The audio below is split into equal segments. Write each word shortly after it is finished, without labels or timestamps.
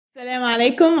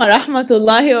Assalamu alaikum wa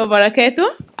rahmatullahi wa barakatuh.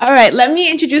 All right, let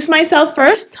me introduce myself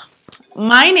first.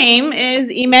 My name is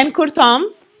Eman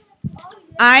Kourtam.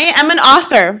 I am an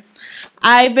author.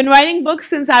 I've been writing books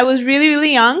since I was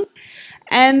really young,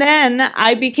 and then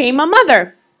I became a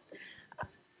mother.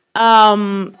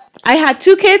 I had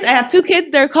two kids. I have two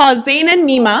kids. They're called Zain and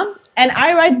Mima, and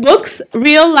I write books,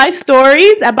 real life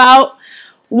stories about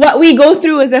what we go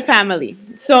through as a family.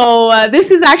 So this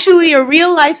is actually a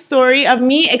real life story of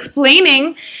me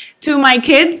explaining to my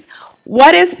kids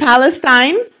what is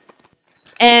Palestine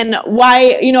and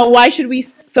why should we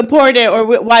support it, or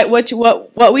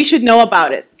what we should know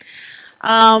about it.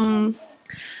 I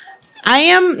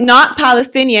am not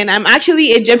Palestinian. I'm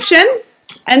actually Egyptian.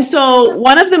 And so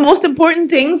one of the most important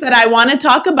things that I want to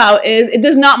talk about is it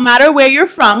does not matter where you're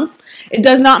from. It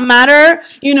does not matter,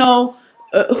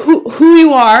 who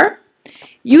you are.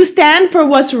 You stand for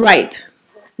what's right.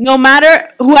 No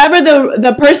matter whoever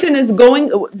the person who's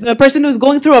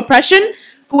going through oppression,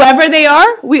 whoever they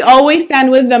are, we always stand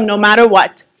with them no matter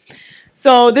what.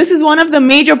 So this is one of the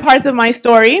major parts of my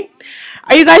story.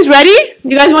 Are you guys ready?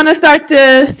 You guys want to start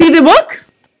to see the book?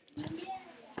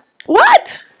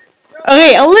 What?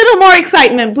 Okay, a little more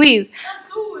excitement, please.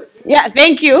 Yeah,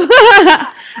 thank you.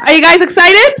 Are you guys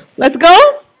excited? Let's go.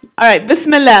 All right,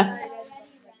 Bismillah.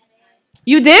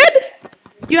 You did?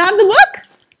 You have the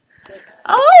book?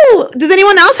 Oh, does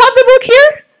anyone else have the book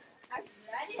here?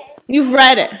 You've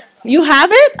read it. You have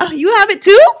it? Oh, you have it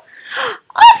too?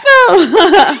 Awesome.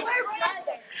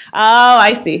 Oh,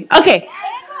 I see. Okay.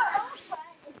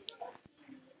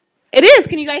 It is.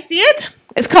 Can you guys see it?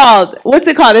 What's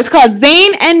it called? It's called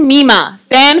Zain and Mima,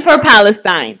 Stand for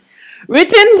Palestine.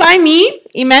 Written by me,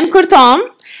 Eman Kourtam,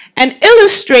 and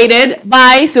illustrated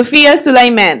by Sophia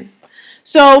Sulaiman.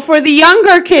 So for the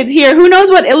younger kids here, who knows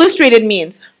what illustrated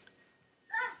means?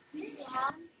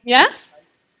 Yeah?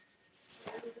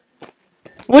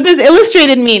 What does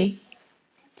illustrated mean?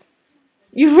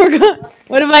 You forgot.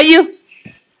 What about you?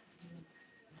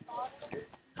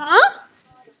 Huh?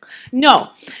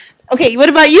 No. Okay, what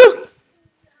about you?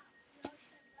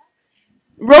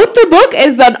 Wrote the book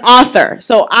is the author.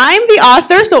 So I'm the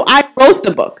author, so I wrote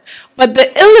the book. But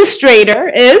the illustrator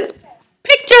is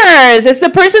pictures. It's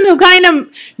the person who kind of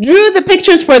drew the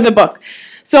pictures for the book.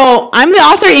 So I'm the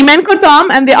author, Eman Kourtam,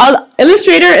 and the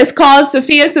illustrator is called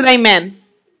Sophia Sulaiman.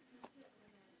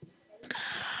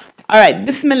 All right,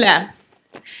 Bismillah.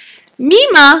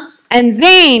 Mima and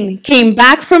Zain came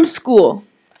back from school.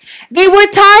 They were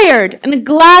tired and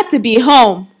glad to be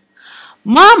home.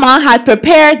 Mama had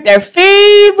prepared their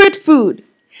favorite food,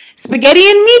 spaghetti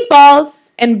and meatballs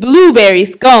and blueberry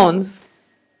scones.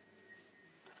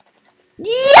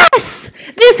 Yes!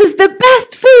 This is the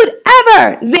best food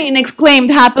ever! Zain exclaimed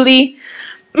happily.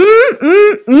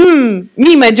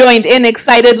 Mima joined in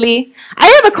excitedly. I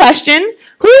have a question.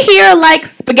 Who here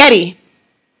likes spaghetti?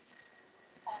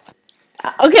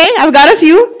 Okay, I've got a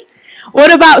few.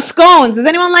 What about scones? Does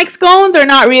anyone like scones or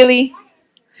not really?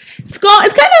 Scone,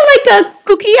 it's kind of like a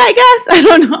cookie, I guess. I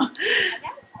don't know.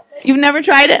 You've never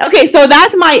tried it? Okay, so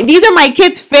these are my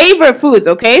kids' favorite foods,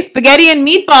 okay? Spaghetti and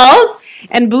meatballs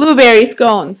and blueberry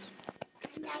scones.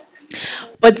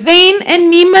 But Zain and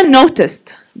Mima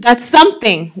noticed that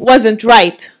something wasn't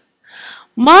right.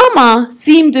 Mama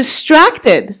seemed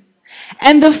distracted,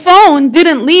 and the phone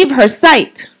didn't leave her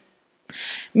sight.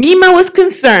 Mima was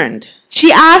concerned.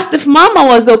 She asked if Mama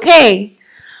was okay.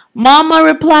 Mama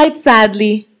replied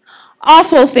sadly,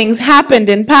 "Awful things happened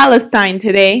in Palestine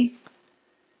today."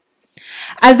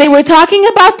 As they were talking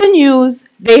about the news,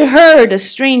 they heard a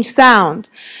strange sound.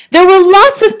 There were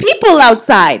lots of people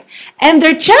outside, and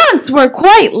their chants were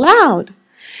quite loud.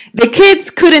 The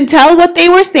kids couldn't tell what they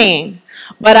were saying,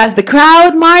 but as the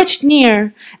crowd marched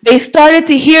near, they started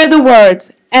to hear the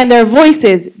words, and their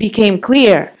voices became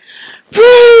clear.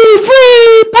 Free,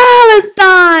 free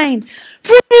Palestine!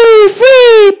 Free,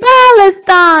 free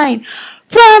Palestine!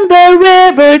 From the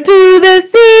river to the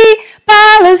sea,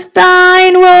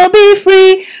 Palestine will be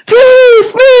free. Free,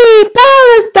 free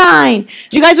Palestine.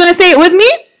 Do you guys want to say it with me?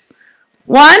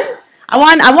 One. I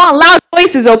want loud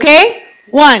voices, okay?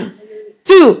 1,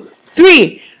 2,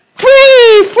 3.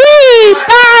 Free, free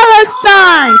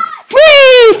Palestine.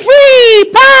 Free,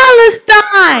 free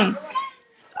Palestine.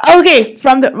 Okay,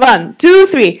 from the 1, 2,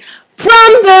 3.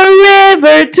 From the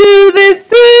river to the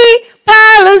sea,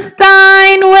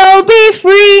 Palestine will be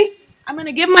free. I'm going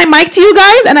to give my mic to you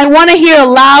guys, and I want to hear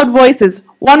loud voices.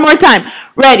 One more time.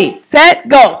 Ready, set,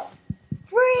 go.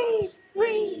 Free,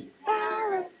 free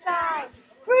Palestine.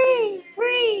 Free,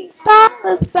 free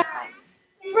Palestine.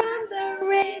 From the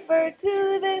river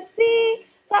to the sea,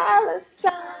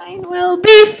 Palestine will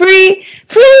be free.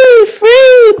 Free,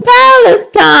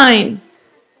 Palestine.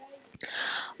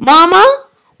 Mama,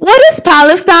 what is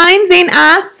Palestine? Zain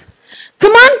asked.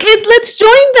 Come on, kids, let's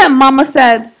join them, Mama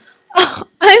said. Oh,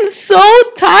 I'm so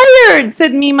tired,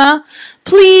 said Mima.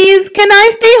 Please, can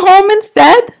I stay home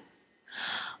instead?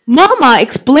 Mama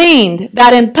explained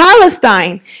that in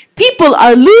Palestine, people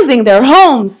are losing their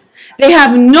homes. They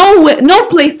have no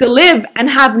place to live and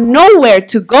have nowhere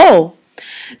to go.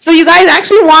 So you guys,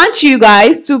 actually want you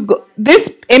guys to go.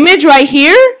 This image right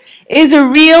here is a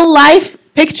real life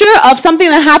picture of something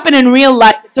that happened in real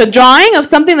life. It's a drawing of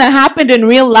something that happened in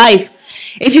real life.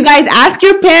 If you guys ask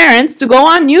your parents to go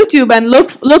on YouTube and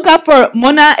look up for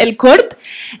Mona El Kurt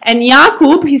and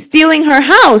Yaqub, he's stealing her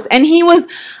house. And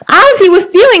as he was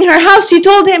stealing her house, she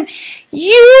told him,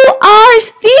 "You are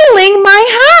stealing my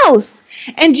house."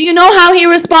 And do you know how he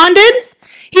responded?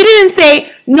 He didn't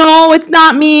say, "No, it's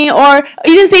not me," or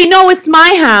he didn't say, "No, it's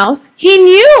my house." He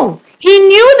knew. He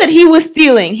knew that he was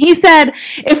stealing. He said,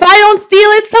 "If I don't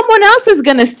steal it, someone else is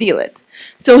going to steal it."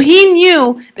 So he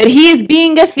knew that he is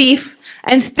being a thief,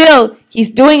 and still he's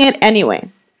doing it anyway.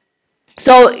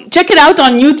 So check it out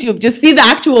on YouTube. Just see the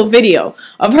actual video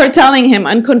of her telling him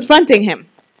and confronting him.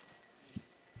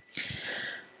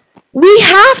 "We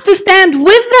have to stand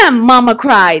with them," Mama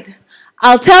cried.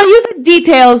 "I'll tell you the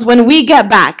details when we get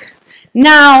back.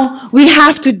 Now we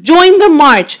have to join the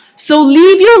march, so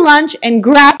leave your lunch and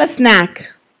grab a snack."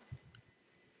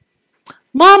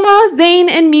 Mama, Zain,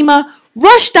 and Mima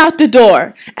rushed out the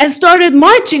door and started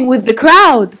marching with the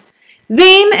crowd.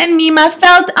 Zain and Mima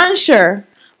felt unsure,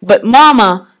 but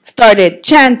Mama started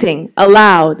chanting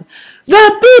aloud. "The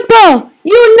people,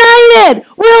 united,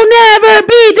 will never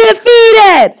be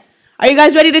defeated." Are you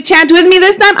guys ready to chant with me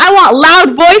this time? I want loud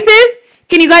voices.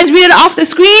 Can you guys read it off the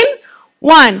screen?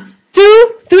 1, 2,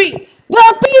 3. The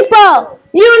people,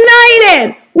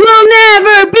 united, will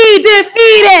never be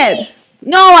defeated.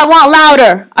 No, I want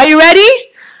louder. Are you ready?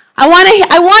 I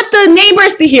want the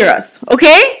neighbors to hear us,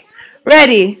 okay?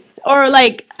 Ready? Or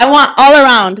I want all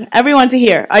around, everyone to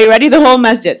hear. Are you ready? The whole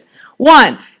masjid.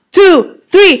 1, 2,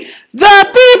 3. The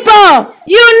people,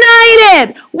 united,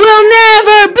 will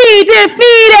never be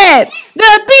defeated.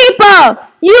 The people,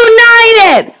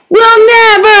 united, will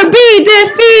never be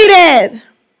defeated.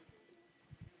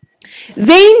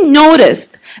 Zain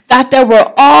noticed that there were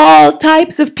all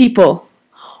types of people,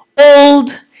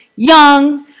 old,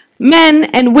 young, men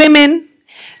and women.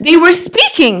 They were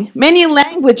speaking many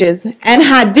languages and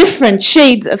had different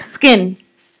shades of skin.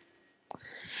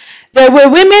 There were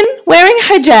women wearing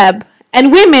hijab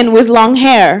and women with long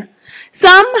hair.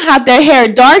 Some had their hair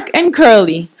dark and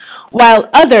curly, while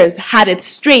others had it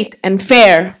straight and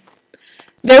fair.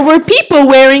 There were people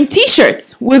wearing t-shirts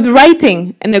with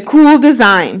writing and a cool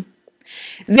design.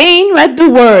 Zain read the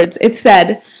words. It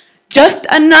said, "Just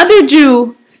another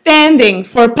Jew standing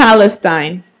for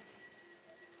Palestine."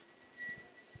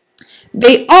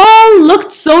 They all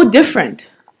looked so different.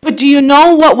 But do you know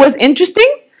what was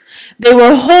interesting? They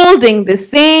were holding the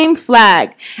same flag,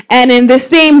 and in the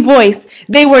same voice,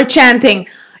 they were chanting.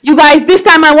 You guys, this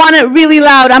time I want it really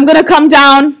loud. I'm going to come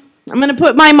down. I'm going to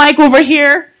put my mic over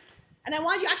here. And I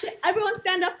want you, actually, everyone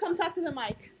stand up, come talk to the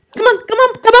mic. Come on, come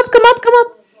up, come up, come up, come up.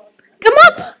 Come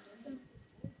up.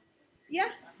 Yeah?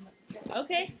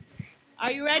 Okay.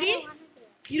 Are you ready?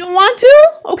 You don't want to?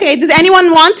 Okay, does anyone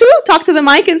want to talk to the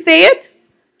mic and say it?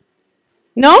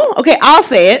 No? Okay, I'll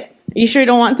say it. Are you sure you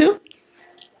don't want to?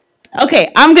 Okay,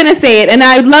 I'm going to say it, and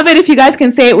I'd love it if you guys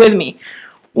can say it with me.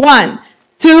 1,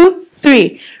 2,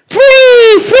 3. Free,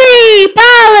 free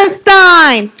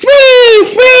Palestine! Free,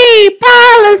 free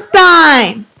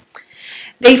Palestine!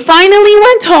 They finally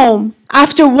went home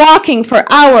after walking for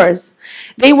hours.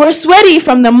 They were sweaty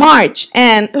from the march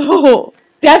and,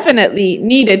 definitely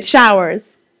needed showers.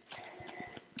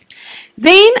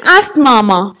 Zain asked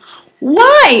Mama,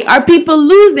 "Why are people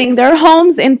losing their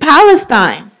homes in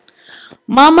Palestine?"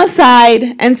 Mama sighed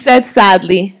and said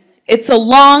sadly, "It's a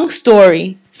long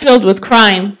story filled with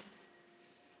crime."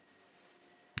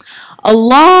 A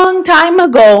long time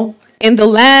ago, in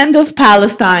the land of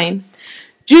Palestine,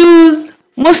 Jews,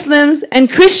 Muslims,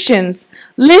 and Christians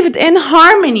lived in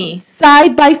harmony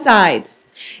side by side.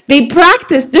 They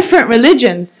practiced different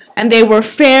religions, and they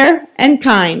were fair and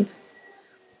kind.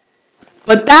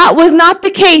 But that was not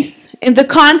the case in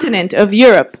the continent of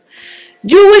Europe.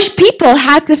 Jewish people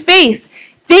had to face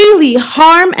daily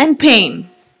harm and pain.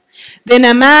 Then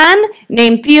a man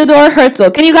named Theodor Herzl.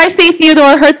 Can you guys say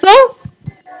Theodor Herzl?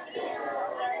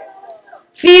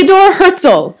 Theodor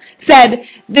Herzl said,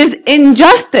 "This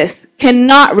injustice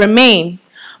cannot remain."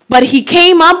 But he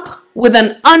came up with an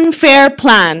unfair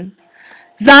plan.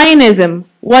 Zionism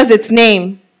was its name.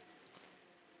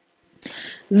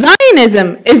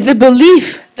 Zionism is the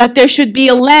belief that there should be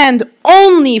a land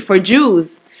only for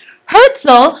Jews.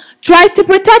 Herzl tried to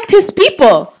protect his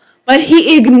people, but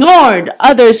he ignored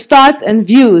others' thoughts and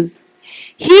views.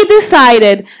 He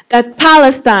decided that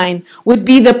Palestine would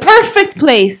be the perfect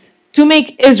place to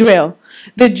make Israel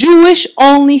the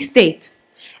Jewish-only state.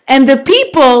 And the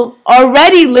people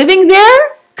already living there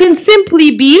can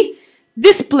simply be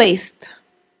displaced.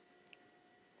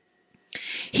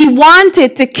 He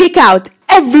wanted to kick out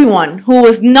everyone who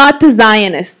was not a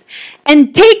Zionist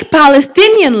and take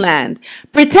Palestinian land,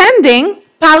 pretending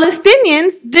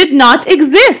Palestinians did not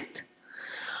exist.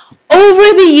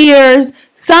 Over the years,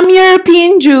 some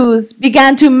European Jews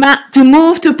began to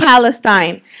move to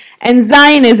Palestine, and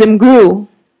Zionism grew.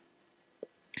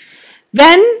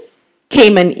 Then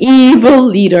came an evil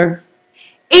leader.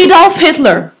 Adolf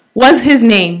Hitler was his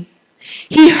name.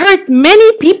 He hurt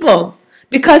many people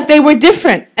because they were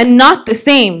different and not the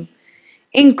same,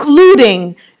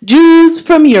 including Jews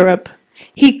from Europe.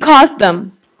 He caused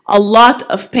them a lot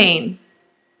of pain.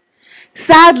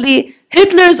 Sadly,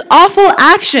 Hitler's awful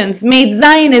actions made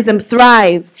Zionism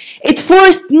thrive. It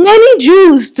forced many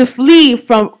Jews to flee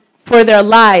for their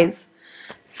lives.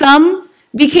 Some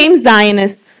became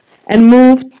Zionists and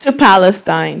moved to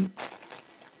Palestine.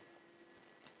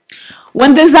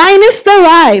 When the Zionists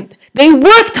arrived, they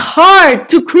worked hard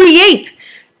to create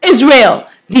Israel,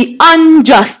 the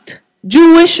unjust,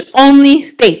 Jewish-only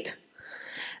state.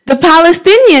 The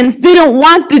Palestinians didn't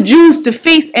want the Jews to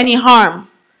face any harm,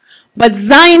 but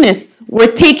Zionists were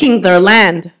taking their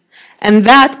land, and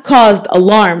that caused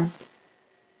alarm.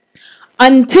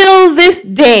 Until this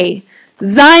day,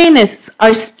 Zionists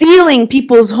are stealing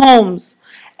people's homes,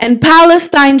 and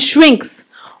Palestine shrinks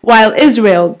while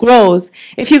Israel grows.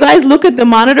 If you guys look at the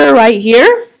monitor right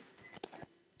here,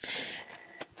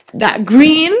 that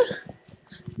green,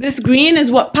 this green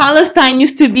is what Palestine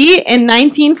used to be in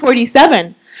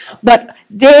 1947. But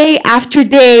day after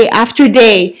day after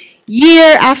day,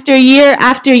 year after year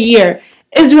after year,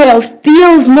 Israel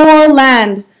steals more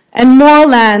land and more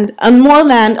land and more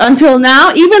land until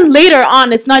now, even later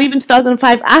on, it's not even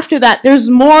 2005, after that, there's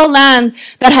more land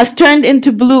that has turned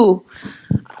into blue.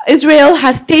 Israel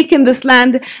has taken this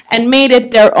land and made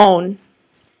it their own.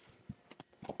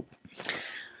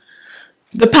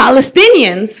 The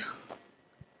Palestinians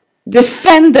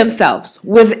defend themselves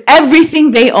with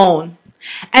everything they own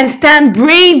and stand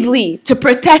bravely to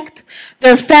protect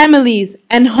their families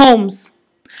and homes.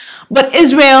 But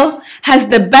Israel has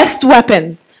the best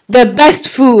weapon, the best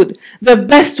food, the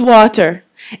best water.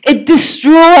 It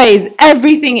destroys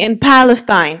everything in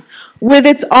Palestine with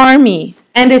its army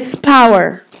and its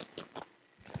power.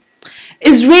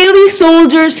 Israeli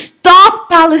soldiers stop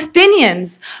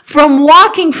Palestinians from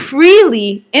walking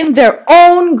freely in their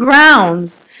own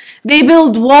grounds. They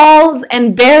build walls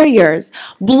and barriers,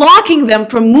 blocking them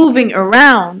from moving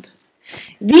around.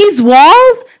 These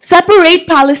walls separate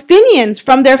Palestinians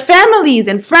from their families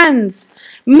and friends,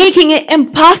 making it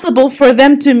impossible for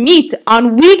them to meet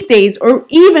on weekdays or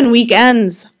even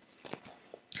weekends.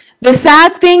 The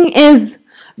sad thing is,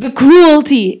 the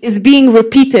cruelty is being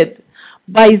repeated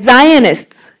by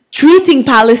Zionists treating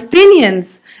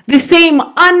Palestinians the same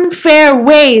unfair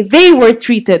way they were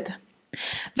treated.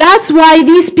 That's why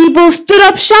these people stood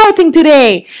up shouting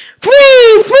today,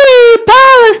 "Free, free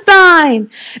Palestine!"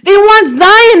 They want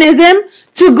Zionism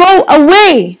to go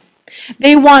away.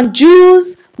 They want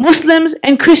Jews, Muslims,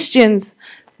 and Christians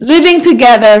living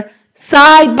together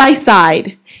side by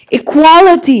side.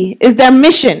 Equality is their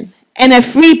mission, and a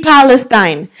free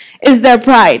Palestine is their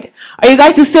pride. Are you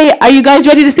guys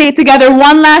ready to say it together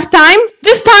one last time?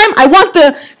 This time, I want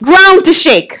the ground to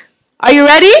shake. Are you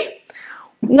ready?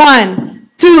 1,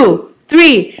 2,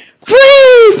 3.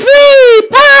 Free, free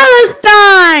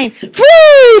Palestine!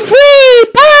 Free, free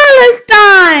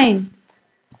Palestine!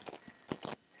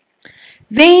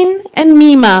 Zain and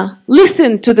Mima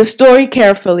listened to the story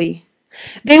carefully.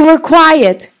 They were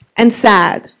quiet and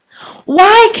sad.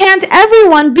 Why can't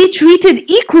everyone be treated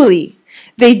equally?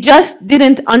 They just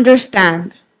didn't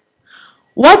understand.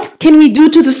 What can we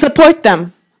do to support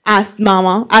them? asked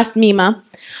Mima.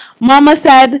 Mama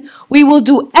said, we will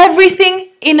do everything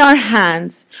in our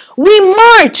hands. We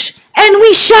march and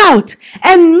we shout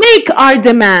and make our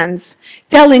demands,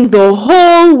 telling the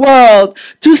whole world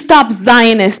to stop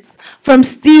Zionists from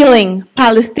stealing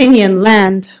Palestinian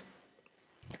land.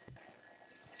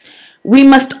 We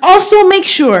must also make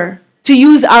sure to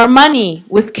use our money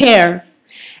with care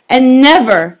and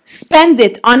never spend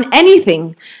it on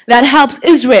anything that helps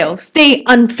Israel stay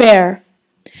unfair.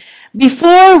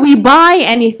 Before we buy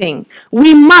anything,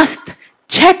 we must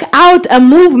check out a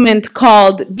movement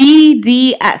called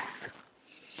BDS.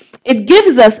 It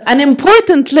gives us an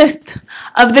important list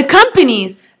of the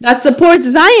companies that support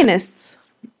Zionists.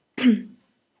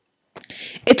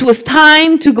 It was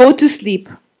time to go to sleep.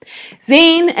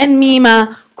 Zain and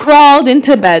Mima crawled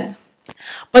into bed,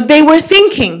 but they were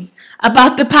thinking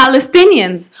about the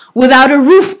Palestinians without a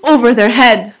roof over their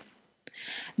head.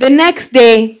 The next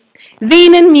day,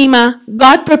 Zain and Mima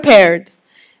got prepared.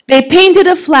 They painted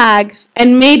a flag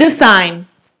and made a sign.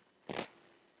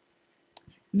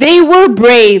 They were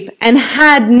brave and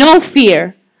had no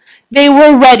fear. They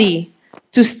were ready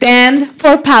to stand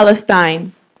for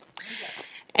Palestine.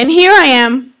 And here I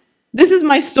am. This is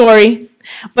my story.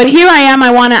 But here I am.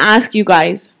 I want to ask you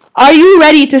guys, are you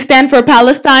ready to stand for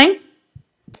Palestine?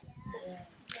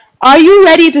 Are you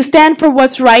ready to stand for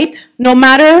what's right, no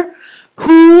matter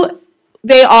who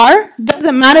they are?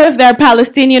 Doesn't matter if they're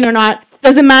Palestinian or not.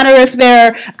 Doesn't matter if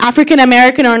they're African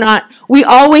American or not. We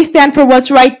always stand for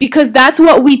what's right because that's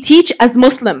what we teach as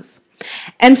Muslims.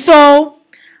 And so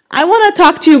I want to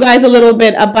talk to you guys a little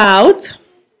bit about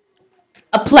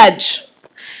a pledge.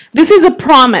 This is a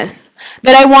promise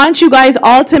that I want you guys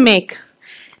all to make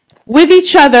with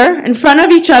each other, in front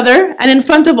of each other, and in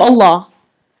front of Allah.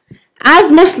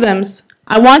 As Muslims,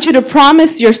 I want you to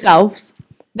promise yourselves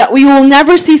that we will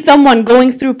never see someone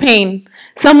going through pain,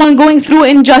 someone going through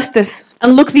injustice,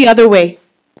 and look the other way.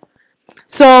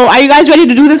 So, are you guys ready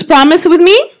to do this promise with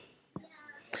me?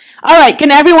 All right,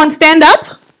 can everyone stand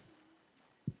up?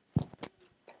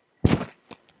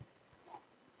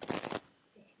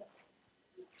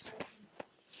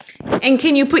 And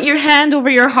can you put your hand over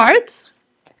your hearts?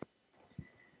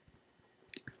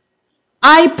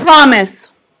 I promise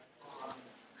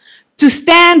to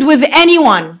stand with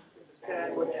anyone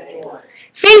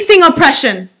facing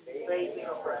oppression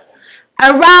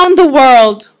around the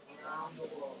world,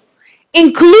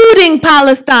 including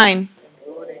Palestine,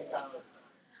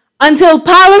 until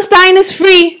Palestine is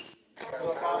free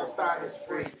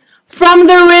from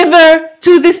the river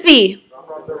to the sea.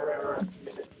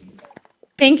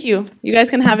 Thank you. You guys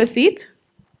can have a seat.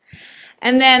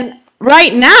 And then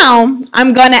right now,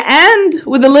 I'm going to end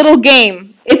with a little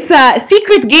game. It's a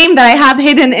secret game that I have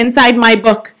hidden inside my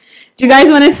book. Do you guys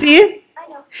want to see it? I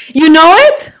know. You know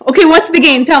it? Okay, what's the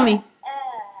game? Tell me.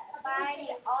 Find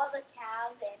all the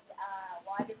cows and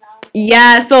watermelon.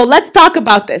 Yeah, so let's talk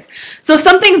about this. So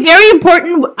something very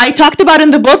important I talked about in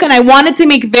the book and I wanted to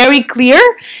make very clear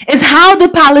is how the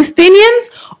Palestinians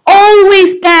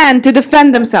always stand to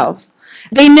defend themselves.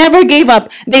 They never gave up.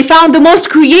 They found the most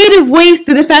creative ways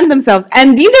to defend themselves.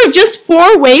 And these are just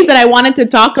 4 ways that I wanted to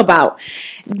talk about.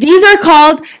 These are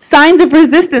called signs of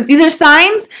resistance. These are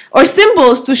signs or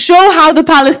symbols to show how the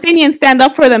Palestinians stand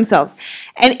up for themselves.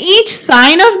 And each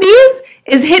sign of these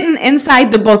is hidden inside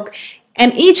the book.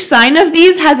 And each sign of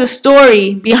these has a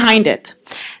story behind it.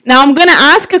 Now I'm going to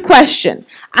ask a question.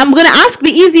 I'm going to ask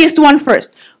the easiest one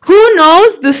first. Who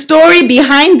knows the story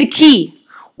behind the key?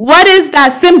 What is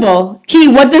that symbol? Key,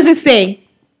 what does it say?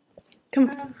 Come.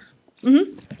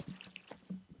 Mm-hmm.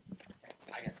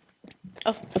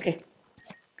 Oh, okay.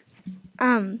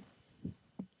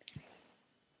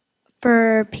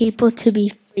 For people to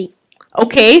be free.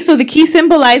 Okay, so the key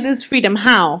symbolizes freedom.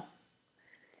 How?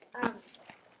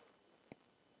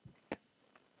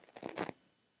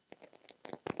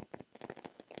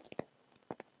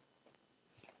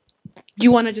 Do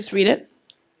you want to just read it?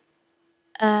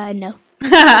 No.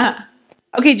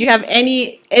 Okay, do you have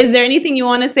is there anything you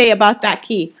want to say about that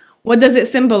key? What does it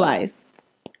symbolize?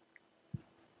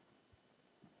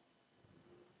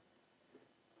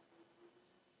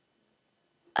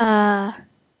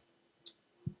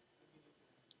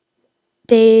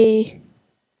 They.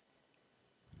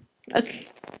 Okay.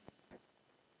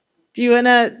 Do you want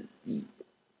to?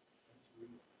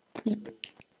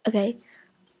 Okay.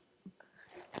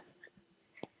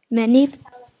 Many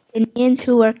Palestinians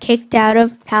who were kicked out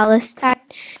of Palestine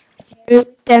threw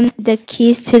them the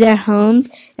keys to their homes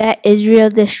that Israel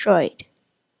destroyed.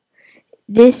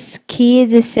 This key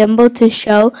is a symbol to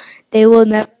show they will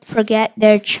never forget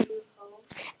their true home,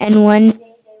 and one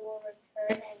day they will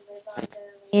return and live on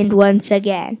their land once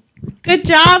again. Good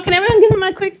job. Can everyone give him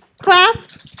a quick clap?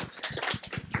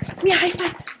 Yeah, high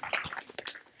five.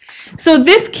 So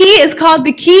this key is called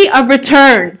the key of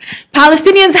return.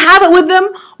 Palestinians have it with them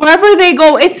wherever they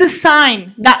go. It's a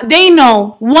sign that they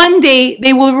know one day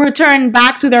they will return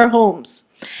back to their homes.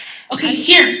 Okay,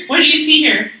 here. What do you see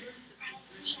here?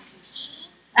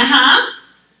 Uh-huh.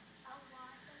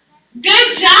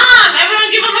 Good job.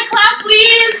 Everyone give them a clap,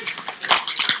 please.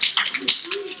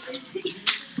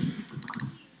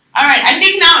 All right, I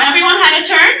think now everyone had a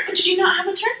turn. Oh, did you not have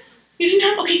a turn? You didn't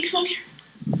have? Okay, come up here.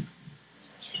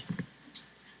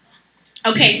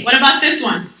 Okay, what about this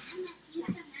one?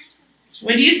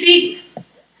 What do you see?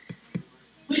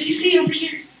 What do you see over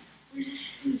here? Where's this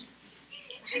food?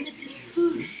 This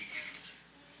food.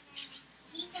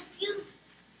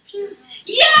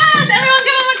 Yes! Everyone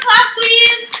give him a clap,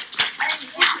 please.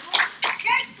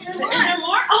 Is there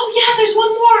more? Oh yeah, there's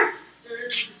one more.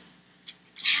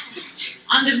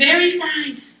 On the very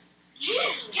side.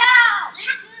 Cow!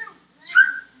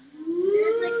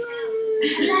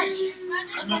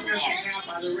 I'm not going to get out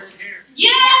by the red hair.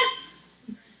 Yes!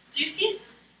 Do you see it?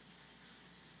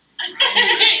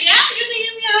 Yeah, you can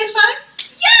give me a high five?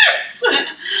 Yes!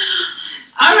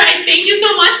 All right, thank you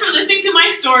so much for listening to my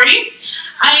story.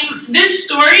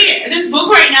 This book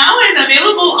right now is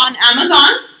available on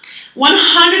Amazon.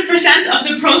 100% of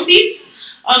the proceeds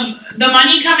of the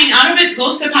money coming out of it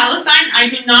goes to Palestine. I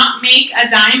do not make a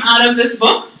dime out of this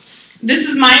book. This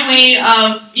is my way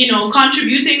of,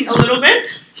 contributing a little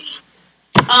bit.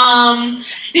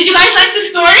 Did you guys like the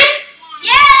story?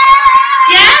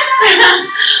 Yes?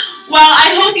 Well,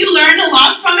 I hope you learned a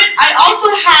lot from it. I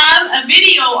also have a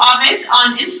video of it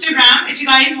on Instagram. If you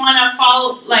guys want to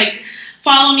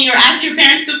follow me or ask your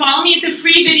parents to follow me, it's a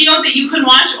free video that you can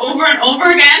watch over and over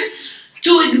again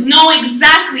to know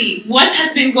exactly what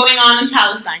has been going on in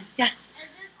Palestine. Yes?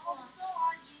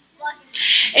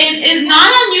 It is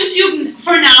not on YouTube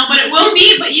for now, but it will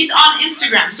be, but it's on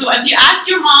Instagram. So if you ask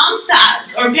your moms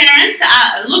or parents to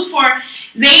look for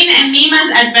Zain and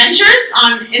Mima's Adventures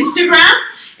on Instagram,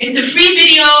 it's a free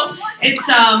video. It's,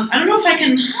 I don't know if I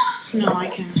can, no, I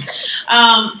can't.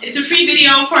 It's a free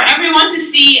video for everyone to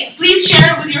see. Please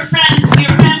share it with your friends, with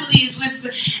your families,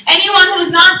 with anyone who's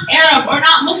not Arab or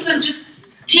not Muslim. Just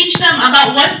teach them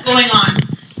about what's going on.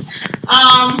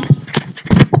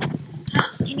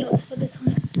 Can you also put this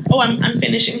on? Oh, I'm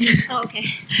finishing. Oh, okay.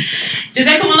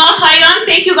 Jazakumullah khairan.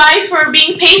 Thank you guys for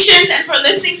being patient and for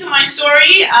listening to my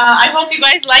story. I hope you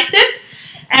guys liked it.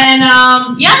 And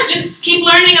just keep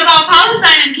learning about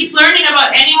Palestine and keep learning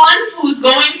about anyone who's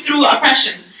going through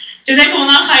oppression.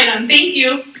 Jazakumullah khairan. Thank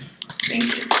you.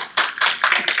 Thank you.